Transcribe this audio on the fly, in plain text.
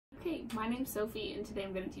My name's Sophie, and today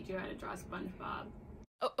I'm going to teach you how to draw SpongeBob.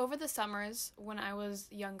 Over the summers, when I was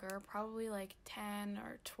younger, probably like 10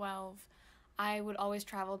 or 12, I would always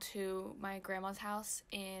travel to my grandma's house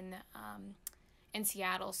in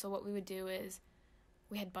Seattle. So what we would do is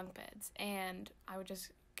we had bunk beds, and I would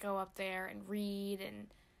just go up there and read and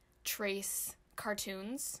trace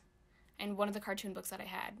cartoons. And one of the cartoon books that I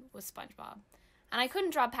had was SpongeBob. And I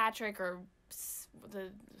couldn't draw Patrick or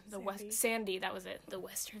Sandy, that was it, the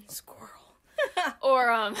Western Squirrel.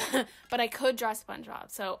 But I could draw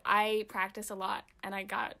SpongeBob. So I practiced a lot, and I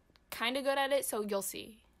got kind of good at it, so you'll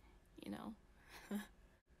see, you know.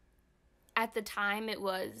 At the time, it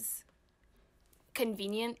was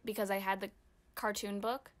convenient because I had the cartoon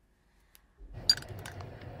book.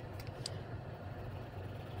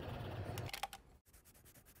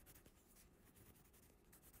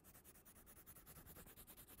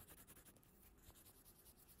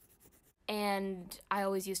 And I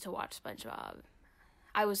always used to watch SpongeBob.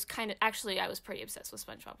 I was pretty obsessed with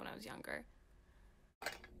SpongeBob when I was younger.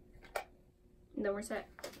 And then we're set.